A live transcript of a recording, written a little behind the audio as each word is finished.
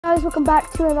guys, welcome back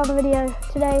to another video.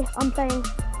 Today I'm playing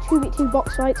 2v2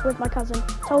 box fights with my cousin.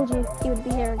 Told you he would be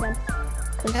here again.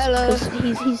 Hello.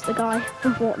 He's the guy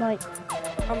from Fortnite.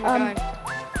 I'm the guy.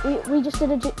 We just did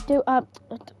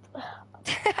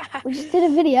we just did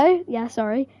a video. Yeah,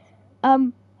 sorry.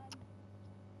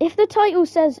 If the title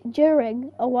says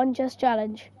during a one chest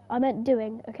challenge, I meant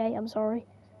doing. Okay, I'm sorry.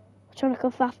 I'm trying to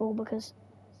kerfuffle because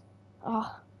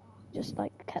just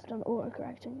like kept on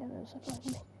autocorrecting and it was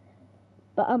like,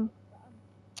 but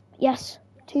yes,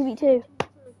 2v2.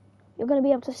 You're gonna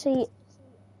be able to see,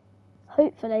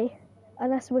 hopefully,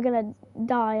 unless we're gonna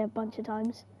die a bunch of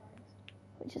times,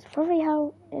 which is probably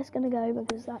how it's gonna go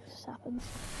because that just happens.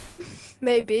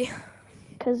 Maybe.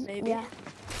 Because yeah,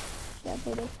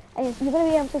 maybe. And yes, you're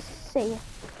gonna be able to see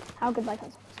how good my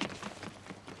cousin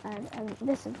is, and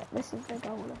this is the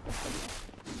goal of this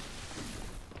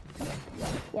video.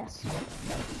 Yes,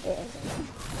 it is.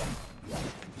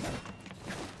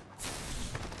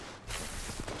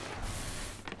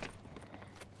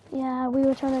 Yeah, we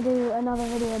were trying to do another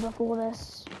video before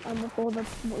this, and before the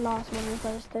last one we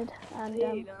posted, and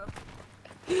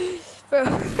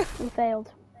we failed,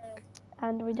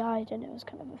 and we died, and it was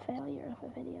kind of a failure of a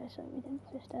video, so we didn't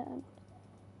post it, and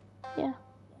yeah.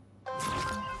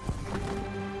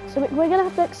 So we're gonna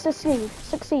have to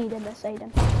succeed in this,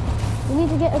 Aiden. We need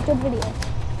to get a good video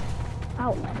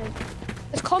out there, dude.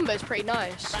 This combo's pretty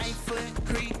nice.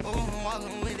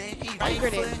 I'm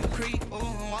pretty.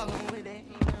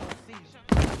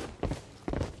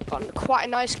 Got quite a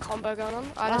nice combo going on.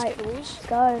 Alright, let's get the walls. Let's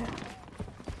go.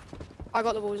 I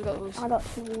got the walls, I got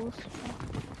 2 walls.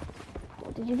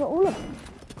 Oh, did you get all of them?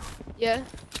 Yeah.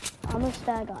 I'm a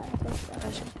stair guy.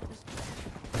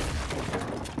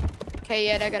 Okay,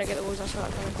 yeah, they're gonna get the walls, that's what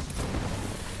I'm coming.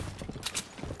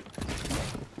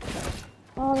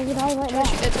 Oh, there's a guy right there.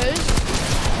 Shoot their toes.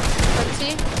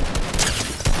 20.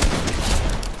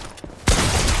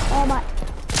 Oh my.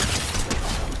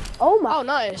 Oh my. Oh,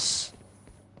 nice.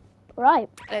 Right.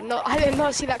 I did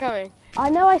not see that coming. I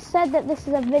know I said that this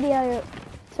is a video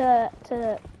to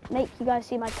make you guys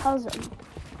see my cousin,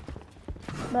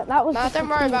 but that was. Nah, don't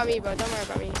worry about me, bro. Don't worry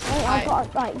about me.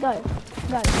 Right, go.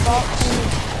 Box.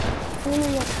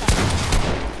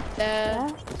 There.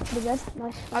 Yeah, pretty good.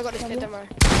 Nice. I got this kid, don't worry.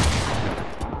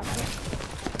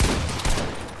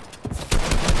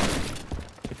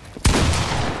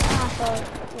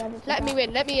 Let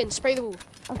me in, spray the wall.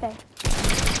 Okay.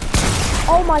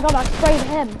 Oh my god, I sprayed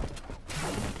him.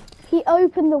 He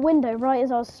opened the window right as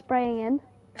I was spraying in.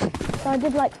 So I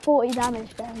did like 40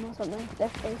 damage to him or something.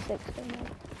 50, 60.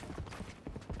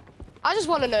 I just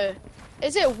want to know,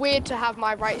 is it weird to have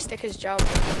my right stickers jump?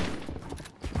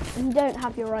 You don't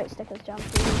have your right stickers jump,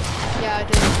 do you? Yeah, I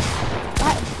do.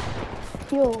 That is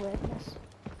pure weirdness.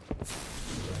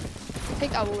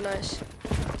 Take that wall, nice.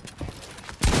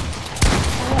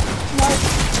 No,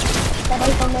 they're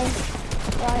both on me.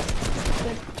 Right,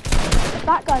 good. If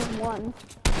that guy's won,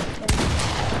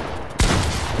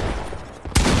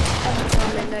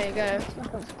 There you go.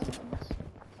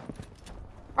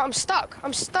 I'm stuck. I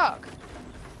was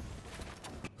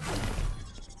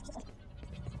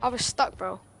stuck,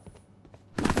 bro.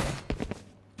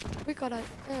 We got it.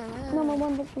 Number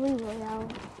 1 victory royale.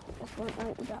 That's what I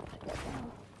was about to get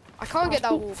down. I can't get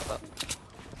that wall, but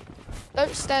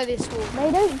don't stare this wall.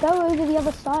 They don't go over the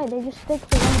other side. They just stick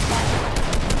to one side.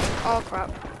 Oh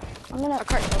crap! I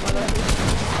cracked on my leg.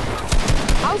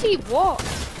 How's he what?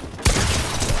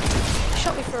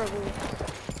 Shot me through a wall.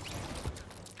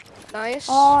 Nice.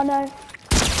 Oh no.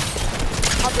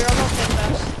 I'll be right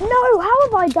first. No, how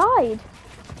have I died?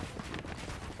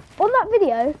 On that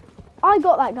video, I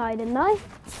got that guy, didn't I?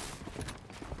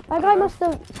 That guy must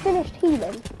have finished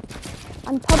healing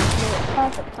and punched me at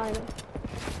perfect timing.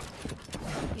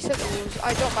 You set the walls.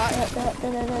 I got back.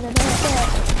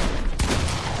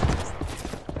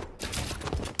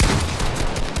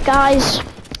 Guys,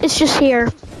 it's just here.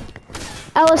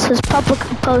 Ellis has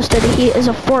publicly posted he is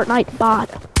a Fortnite bot.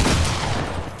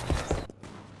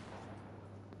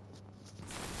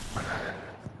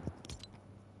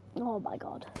 Oh my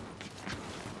god.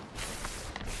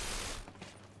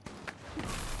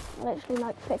 Literally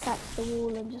like pickaxe the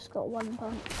wall and just got 1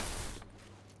 punch.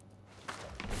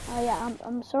 Oh yeah,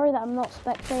 I'm sorry that I'm not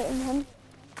spectating him.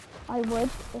 I would,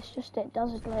 it's just it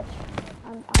does glitch.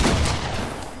 And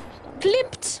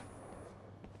Clipped!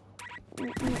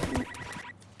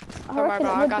 I reckon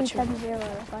it would be 10-0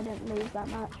 if I didn't lose that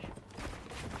match.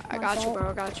 I got you, bro,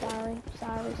 I got you.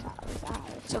 Sorry.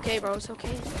 It's okay, bro, it's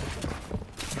okay.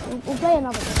 We'll play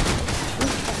another game.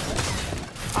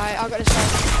 Alright, I got this one.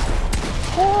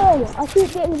 Oh, I keep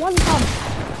getting 1 punch.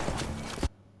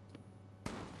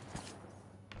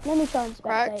 Let me try and spectate.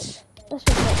 Cracked. Let's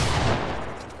just see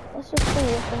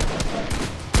if this is good.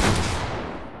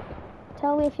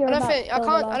 Tell me if you're about to kill the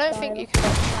last I don't guy think or- you can.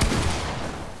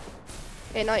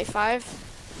 Okay, 95.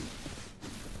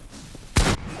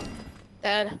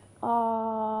 Dead.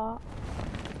 Don't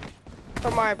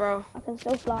worry, bro. I can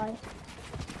still fly.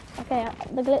 Okay,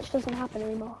 the glitch doesn't happen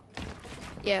anymore.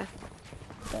 Yeah.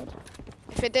 Good.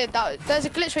 If it did, there's a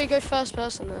glitch where you go first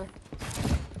person though.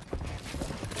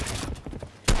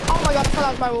 Oh my god, I fell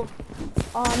out of my wall.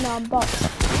 Oh no, I'm boxed. I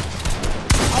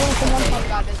went for one You punch.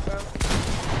 got this, bro.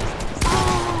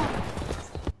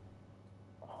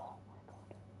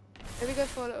 Maybe go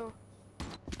for a little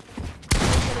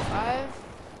 125.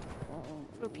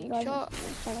 Little peek Guys, shot. I'm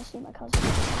trying to see my cousin.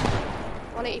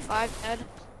 185 dead.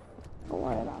 Don't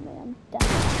worry about me, I'm dead.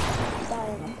 I'm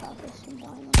dying on purpose. I'm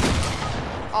dying on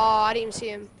purpose. Oh, I didn't even see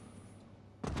him.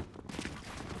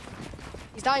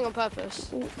 He's dying on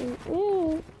purpose.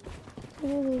 All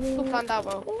planned out,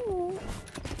 bro.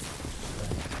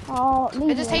 Oh, leave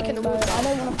They're just me taking the alone, wall bro. down. I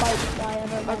don't want to fight this guy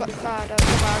ever I again. got, nah, don't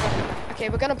worry, I got him. Okay,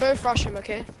 we're gonna both rush him,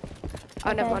 okay?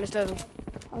 Oh, never Okay. mind, it's over.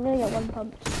 I'm gonna get one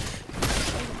punch.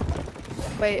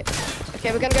 Wait.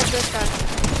 Okay, we're gonna go for this guy.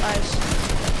 Nice.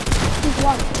 He's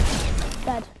one.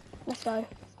 Dead. Let's go.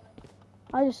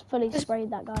 I just fully sprayed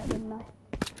that guy, didn't I?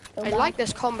 Feel I bad. like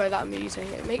this combo that I'm using.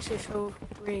 It makes me feel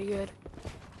really good.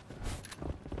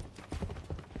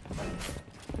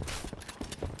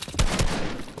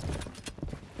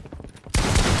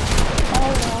 Oh no, I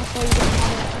thought you didn't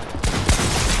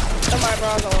have Don't worry, bro,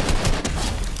 I got one. it.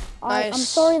 I'm Nice.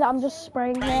 sorry that I'm just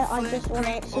spraying here. I just want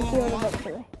to secure the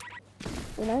victory.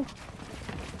 You know?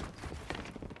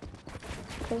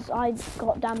 Because I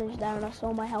got damaged there and I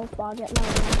saw my health bar get low.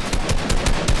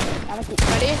 Gotta keep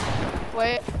Ready?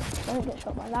 Wait. Don't get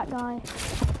shot by that guy.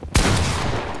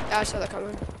 Yeah, I saw that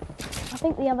coming. I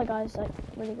think the other guy's like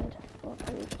really good. Or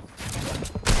pretty good.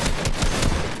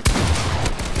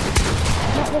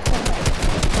 Not this one, but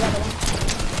the other one.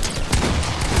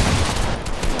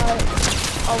 No.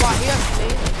 Oh, wow, you went for me.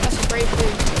 That's a brave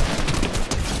move.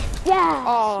 Yeah.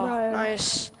 Oh, No.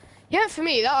 nice. You went for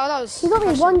me. That was. He got me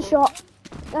one questionable. shot,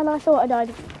 and I thought I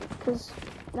died because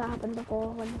that happened before.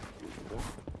 When yeah,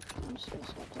 I'm just gonna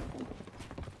stop talking.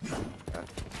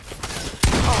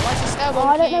 Oh, why's the stair Oh,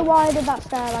 I don't know why I did that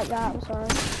stare like that. I'm sorry.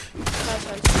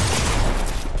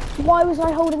 Why was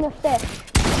I holding a fish?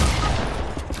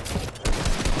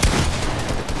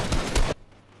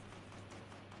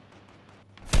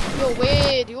 You're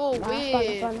weird. You're Nah,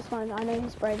 weird. it's fine. I know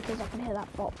he's brave because I can hear that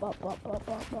bop, bop, bop, bop,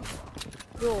 bop, bop.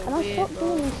 You're And I weird, stopped bro.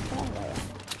 doing this stare later.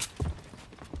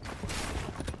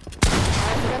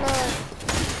 I'm gonna.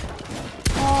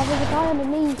 Oh, there's a guy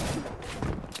underneath.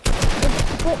 They've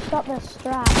switched up their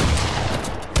strat.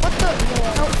 What the?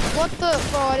 Oh, what the?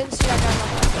 Bro, I didn't see that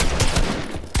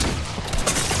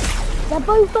They're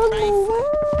both on me.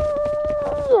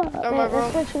 Don't worry, bro.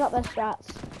 They're switching up their strats.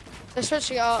 guy. They're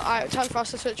switching out. Alright, time for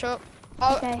us to switch up.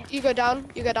 Oh, Okay. you go down.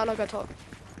 You go down. I'll go top.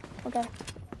 Okay.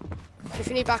 If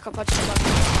you need backup, I'll just come back.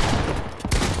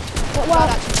 But well,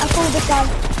 I called this guy.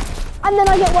 And then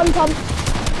I get one pump.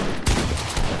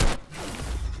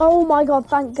 Oh my god,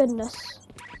 thank goodness.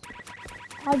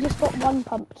 I just got one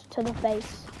pumped to the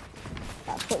face.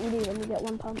 That's what you do when you get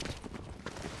one pumped.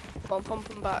 Come on, pump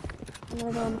them back. I'm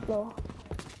gonna go on the floor.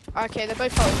 Okay, they're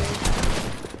both following me.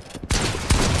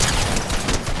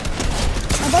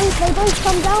 They both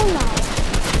come down now.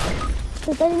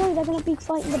 Because they know they're gonna be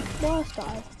fighting the worst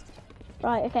guy.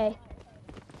 Right, okay.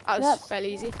 That was That's-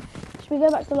 fairly easy. Should we go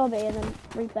back to the lobby and then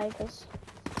replay? Because,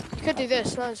 You could do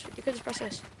this. No, you could just press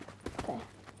this. okay.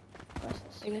 Press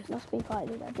this. Okay. Must be quite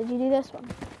easy. Did you do this one?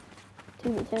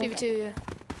 2v2. 2v2, yeah.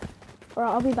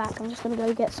 Alright, I'll be back. I'm just gonna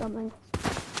go get something.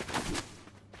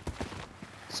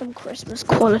 Some Christmas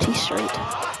quality street.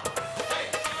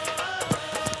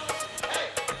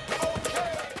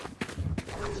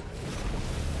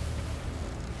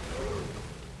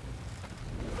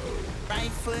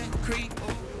 Right foot creep.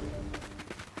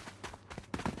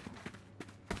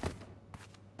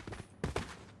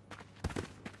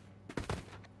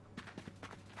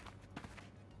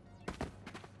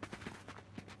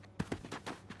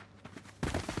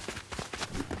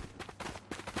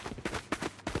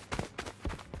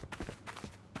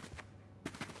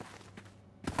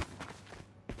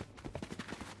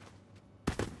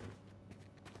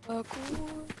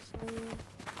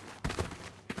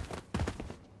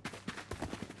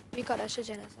 Ricola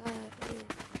scegliere,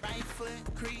 Right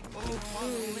foot creep.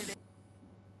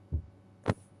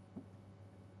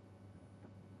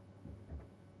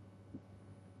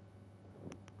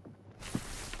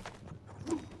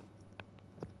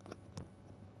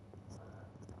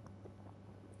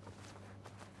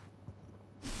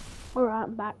 Alright,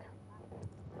 I'm back.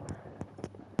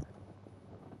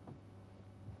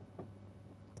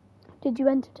 Did you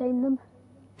entertain them?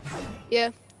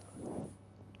 Yeah.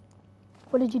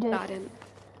 What did you do? No, I didn't.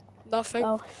 Nothing.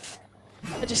 Oh,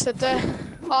 I just said there.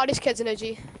 Oh, this kid's an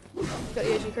OG. Got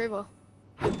the OG Kraber.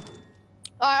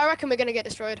 I reckon we're gonna get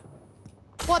destroyed.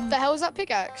 What the hell is that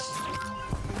pickaxe?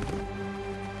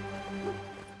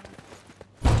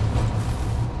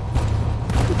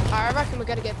 I reckon we're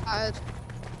gonna get battered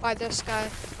by this guy.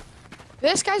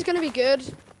 This guy's gonna be good.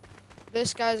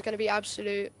 This guy's gonna be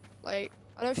absolute. Like,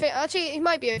 I don't think. Actually, he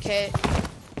might be okay.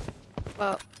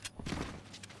 But.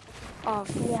 Oh,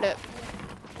 flip. yeah.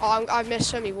 Oh, I've missed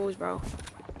so many walls, bro.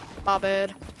 My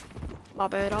bad. My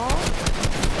bad. Oh.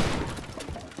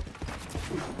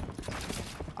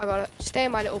 I got it. Stay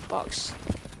in my little box.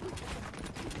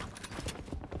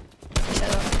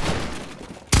 Set up.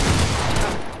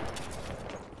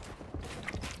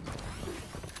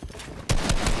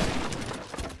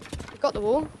 Got the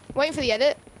wall. Waiting for the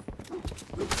edit.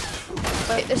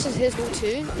 Wait, this is his wall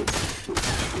too.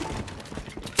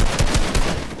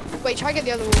 Wait, try to get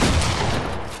the other wall.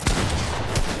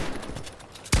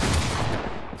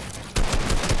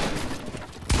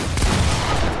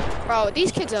 Bro,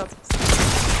 these kids are...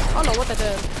 I don't know what they're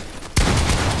doing.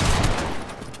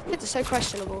 Kids are so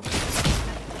questionable.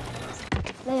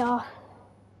 They are.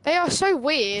 They are so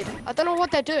weird. I don't know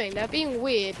what they're doing. They're being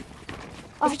weird.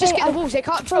 I If you just think get the walls, they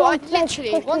can't... Bro, Bro, I let's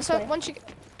literally, push once this way. you...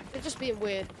 They're just being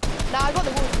weird. Nah, I got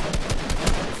the walls.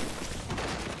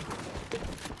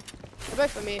 They're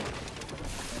both for me.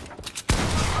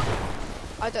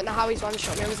 I don't know how he's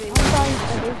one-shot me. I wasn't I'm even... trying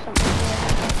to do something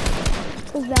weird.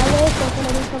 Because they're weird, so I'm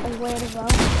gonna do something weird as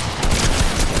well.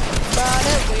 Nah,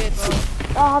 they're weird, bro.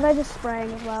 Oh, they're just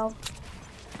spraying as well.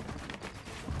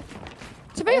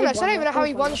 To be honest, I don't even know how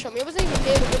he one-shot me. I wasn't even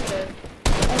near the window.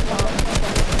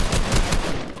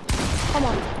 Come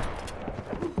on.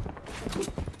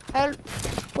 Hell,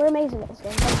 We're amazing at this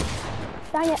game.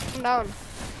 Dang it. I'm down.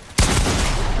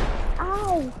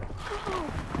 Ow. Ow.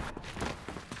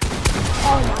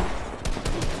 Oh my.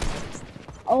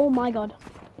 Oh my god.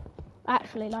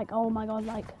 Actually, like, oh my god,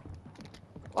 like,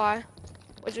 Why?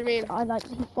 What do you mean?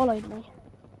 he followed me.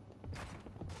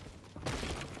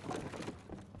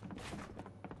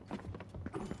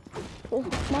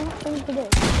 It's my last thing to do.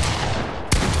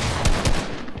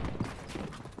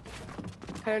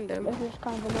 Turned him. This is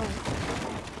kind of annoying.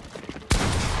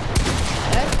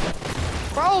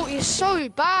 Bro, he's so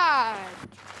bad.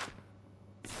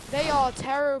 They are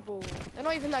terrible. They're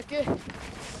not even that good.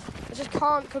 I just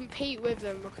can't compete with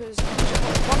them because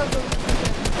one of them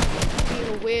is being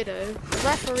a weirdo. The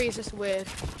referee is just weird.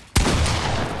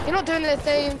 You're not doing the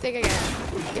same thing again.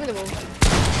 Give me the ball.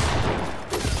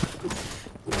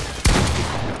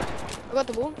 I got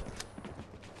the ball.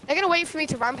 They're gonna wait for me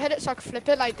to ramp hit it so I can flip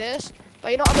it like this.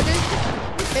 But you know what I'm gonna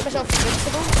do? Make myself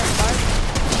invincible.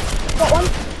 Got one.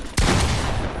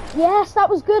 Yes, that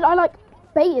was good. I like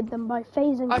baited them by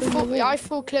phasing. I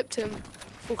full clipped him.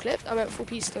 Full clipped? I meant full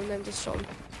pieced him and then just shot him.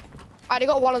 Alright, they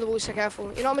got one of the walls, so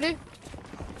careful. You know what I'm gonna do?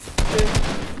 Boom.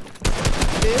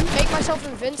 Boom. Make myself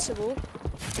invincible.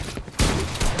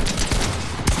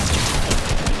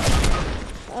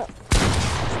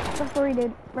 Referee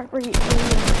did. Referee.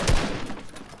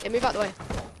 Yeah, move out the way.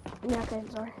 Yeah, okay,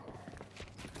 sorry.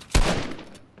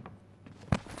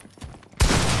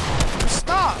 I'm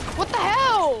stuck. What the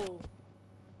hell?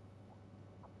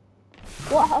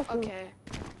 What happened? Okay.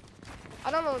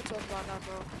 I don't know what to talk about that,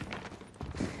 bro.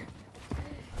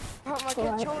 Bro, my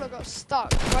controller got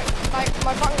stuck. Like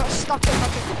my button got stuck in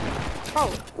fucking... Bro.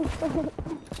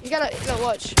 You gotta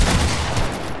watch.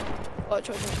 Watch.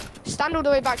 Stand all the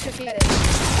way back to get it.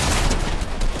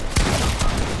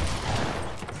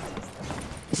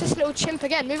 It's this little chimp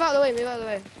again. Move out of the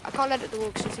way, I can't edit the wall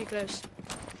because it's too close.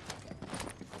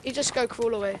 You just go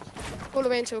crawl away. Crawl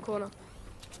away into a corner.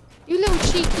 You little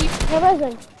cheeky... Where is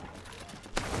he?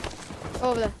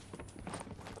 Over there.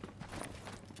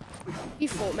 You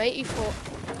fought, mate, you fought.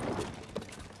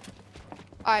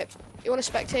 Alright, you want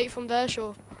to spectate from there?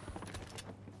 Sure.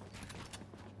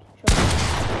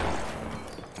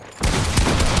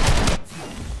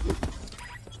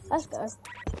 Let's go.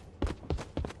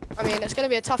 I mean, it's going to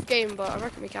be a tough game, but I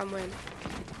reckon we can win.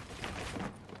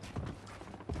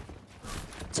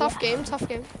 Tough game.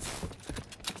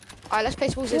 Alright, let's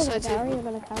place balls this side too. You're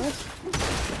gonna carry.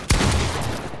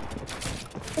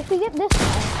 If we get this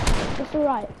guy, it's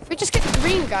alright. If we just get the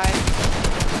green guy.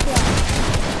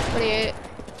 Yeah. 28.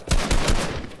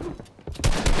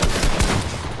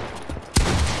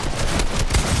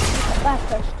 Back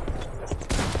first.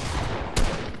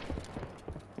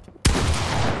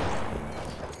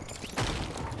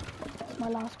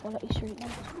 last quality street now.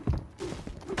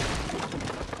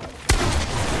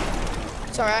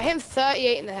 Sorry, I hit him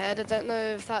 38 in the head. I don't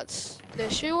know if that's the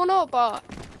issue or not, but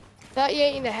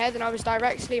 38 in the head, and I was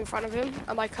directly in front of him,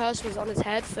 and my cursor was on his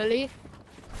head fully.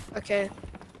 Okay.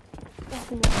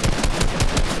 Oh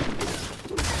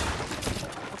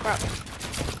crap.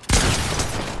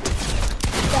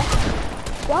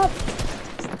 What?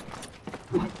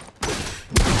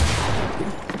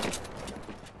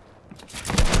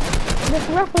 This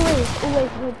referee is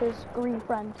always with his green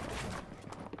friend.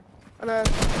 I know.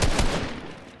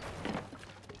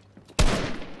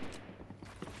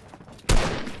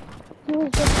 He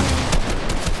was just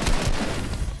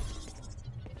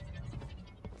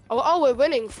Oh, we're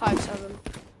winning 5-7.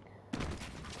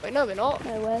 Wait, no, we're not.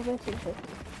 no, we're 2-2.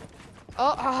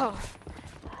 Oh.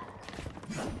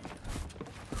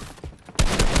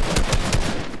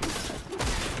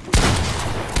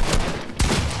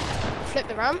 Flip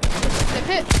the ramp. Just flip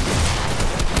it.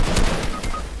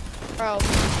 Bro.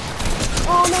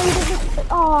 Oh no, you didn't.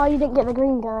 Oh, you didn't get the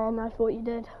green guy, and I thought you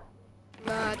did.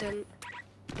 Nah, I didn't.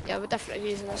 Yeah, we're definitely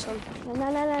losing this one.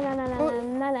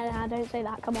 No, don't say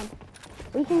that. Come on.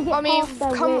 We can get I mean, past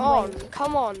their come weird on. ways.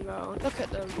 Come on, bro. Look at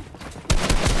them.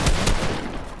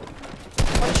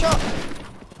 One shot.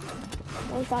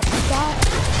 What's that?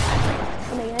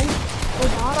 Coming in.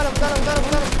 Got him.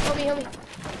 Help me.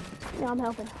 Yeah, I'm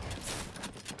helping.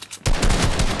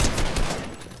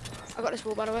 I got this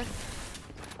wall, by the way.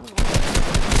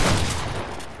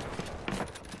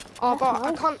 Oh, bro,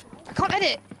 nice. I can't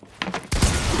edit.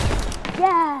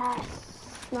 Yes!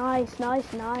 Nice,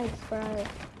 bro.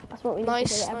 That's what we need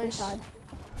to do every Nice. time.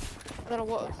 I don't know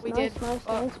what Yes, we nice, did. Nice,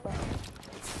 but bro.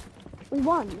 We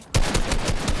won.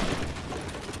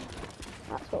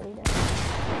 That's what we did.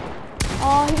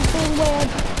 Oh, he's being weird.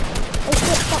 They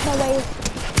switched up their ways.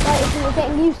 Right, we're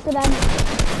getting used to them.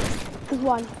 He's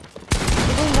won.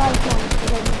 The green guy's won.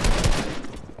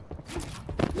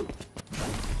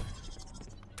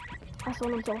 That's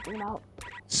what I'm talking about.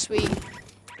 Sweet.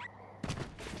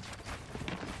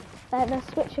 They're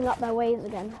switching up their ways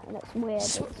again, and it's weird.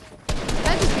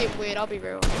 They're just being weird, I'll be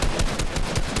real.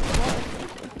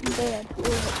 It's weird.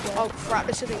 Weird. Oh crap,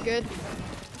 this isn't good.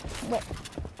 Wait.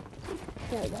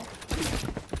 There we go.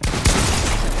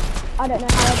 I don't know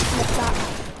how I missed that.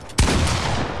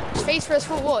 Face first,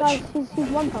 full watch. Guys, he's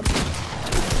one pump.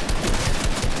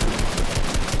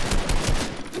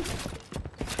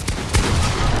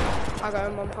 I got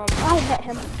him one pump. I hit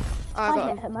him. I got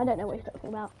hit him. him. I don't know what he's talking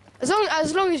about.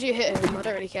 As long as you hit him, I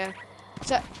don't really care.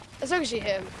 So, as long as you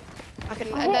hit him, I can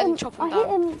I and hit then him, chop him I down. hit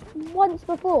him once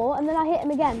before, and then I hit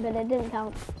him again, but it didn't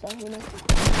count. So you know,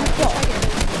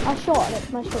 I shot, and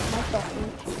it's my shot.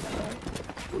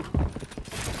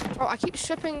 Bro, I keep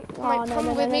stripping. Oh, no, Come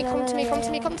no, with no, me. no, Come no, to no, me. no, Come no,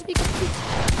 to me. no. Come to me.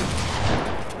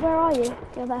 Where are you?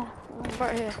 You're there.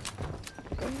 Right here.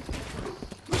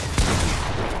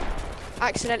 I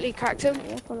accidentally cracked him.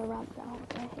 You're on the ramp down.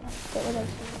 Okay, yeah. Get rid of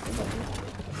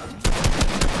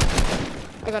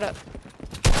I got it.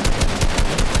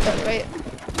 Wait.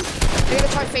 You're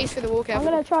gonna try face through the wall, I'm careful.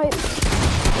 gonna try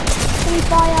free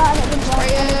fire, and it didn't work.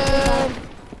 Right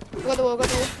here. Got the wall. Need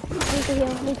to heal.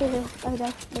 There we go.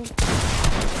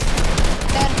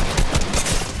 Dead.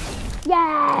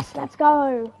 Yes, let's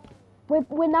go.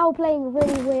 We're now playing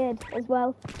really weird as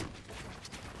well.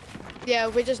 Yeah,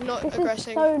 we're just not This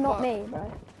aggressing. is so not but- me,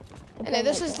 bro. And then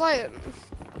this is like,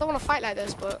 I don't want to fight like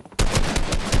this, but.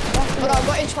 That's Hold on, I've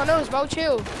got itch my nose, bro.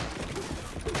 Chill.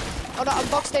 Hold on, I'm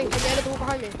boxed in. Can you edit the wall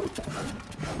behind me?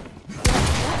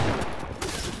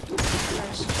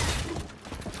 Nice.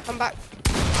 Come back.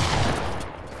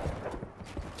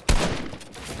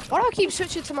 Why do I keep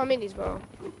switching to my minis, bro?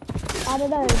 I don't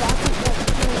know, but I think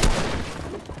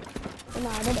no,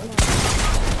 I don't know.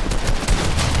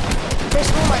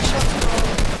 Missed all my shots,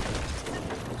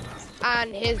 bro.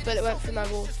 And his bullet went through my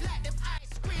wall.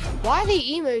 Why are they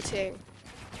emoting?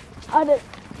 I don't.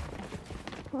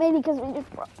 Maybe because we just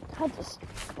had to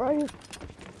throw. I'm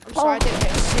sorry, I didn't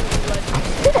get a single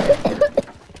word.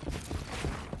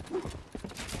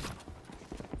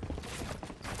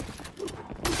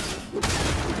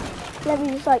 Let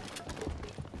me just like.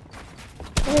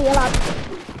 Really loud.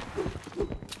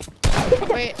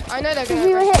 Wait, I know they're Because gonna.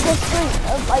 we were hit aggress. this streak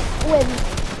of like wins.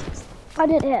 I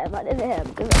didn't hit him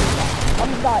because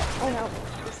I'm dying. I know.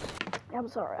 I'm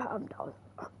sorry. I'm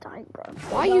dying, bro.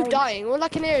 Why are you dying? All I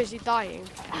can hear is you dying.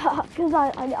 Because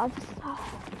I just.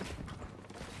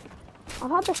 I've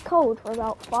had this cold for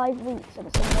about 5 weeks and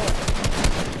it's annoying.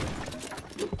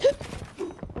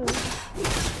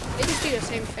 They just do the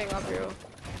same thing, I'll be real.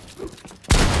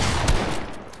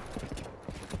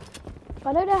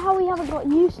 I don't know how we haven't got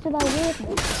used to their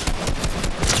weirdness.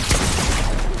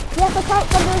 Yes, I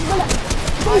crouched under his bullet.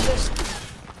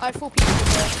 I have 4 people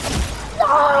there.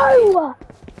 No!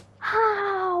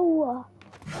 How?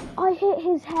 I hit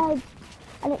his head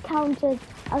and it counted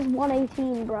as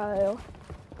 118, bro.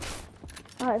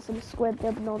 Alright, some squid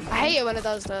dib nonsense. I hate it when it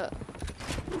does that.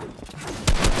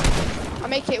 I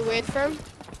make it weird for him.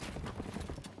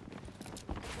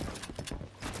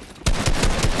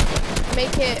 I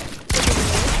make it.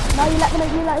 No, you let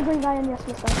the green guy in, yes,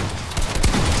 mister.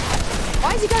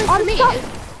 Why is he going for me?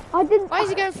 I didn't. Why is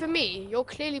he going for me? You're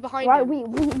clearly behind right, him. we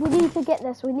need to get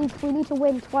this. We need to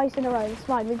win twice in a row. It's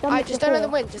fine. We've done it just before. don't let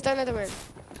them win. Just don't let them win.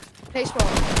 Play smart.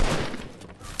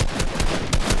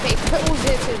 Okay, put walls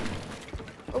here too.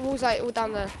 Put walls like all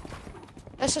down there.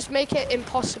 Let's just make it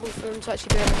impossible for them to actually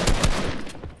do anything.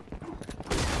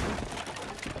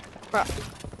 Right.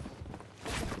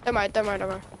 Don't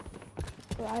worry.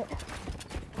 Right.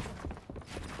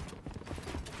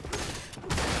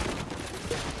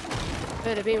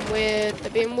 They're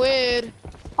being weird.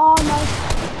 Oh no.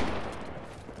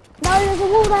 No, there's a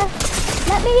wall there.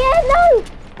 Let me in, no!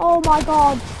 Oh my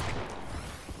god.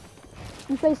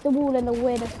 You placed the wall in the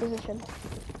weirdest position.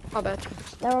 My bad.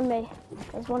 They're on me.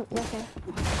 There's one, okay.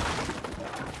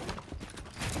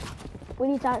 We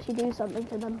need to actually do something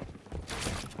to them.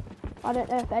 I don't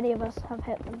know if any of us have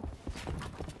hit them.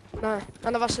 No,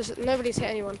 none of us nobody's hit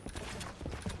anyone.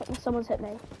 But someone's hit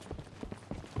me.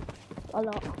 A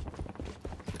lot.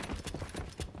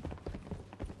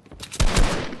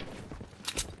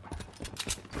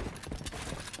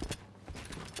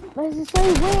 This is so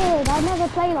weird. I never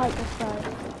play like this though.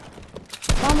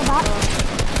 Down the back.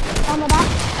 Down the back.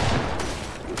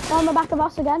 Down the back of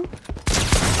us again.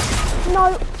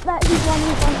 No, he's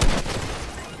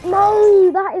one.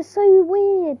 No, that is so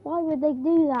weird. Why would they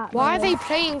do that? Why are they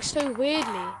playing so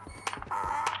weirdly?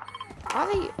 Are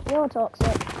they? You're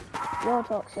toxic. You're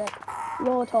toxic.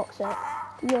 You're toxic.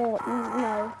 You're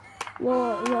no.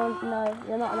 You're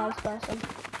not a nice person.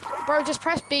 Bro, just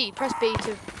press B. Press B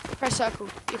to press circle.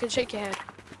 You can shake your head.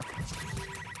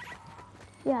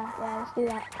 Yeah, let's do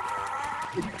that.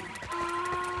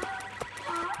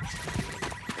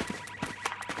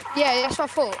 Yeah, that's what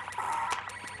I thought.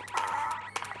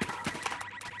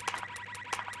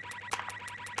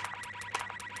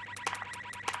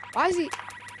 Why is he?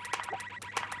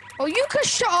 Oh, you can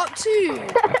shut up too.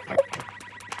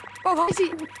 Oh, why is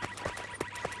he?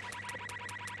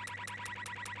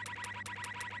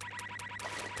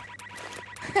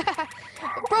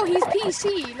 Bro, he's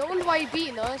PC. No wonder why he's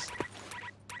beating us.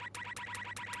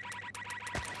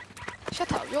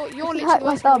 Shut up. You're literally Hack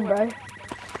my thumb, bro.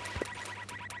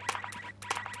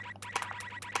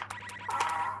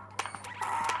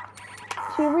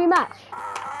 Should we rematch?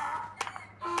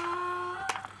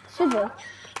 Should we?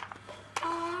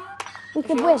 We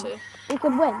could win. We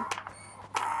could win.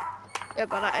 Yeah,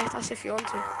 but that's if you want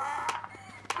to.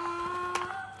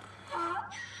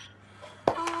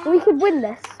 We could win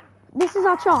this. This is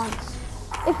our chance.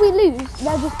 If we lose,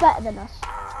 they're just better than us.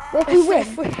 But if we win...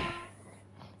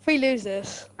 If we lose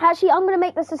this... Actually, I'm going to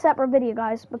make this a separate video,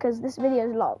 guys, because this video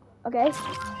is long, okay?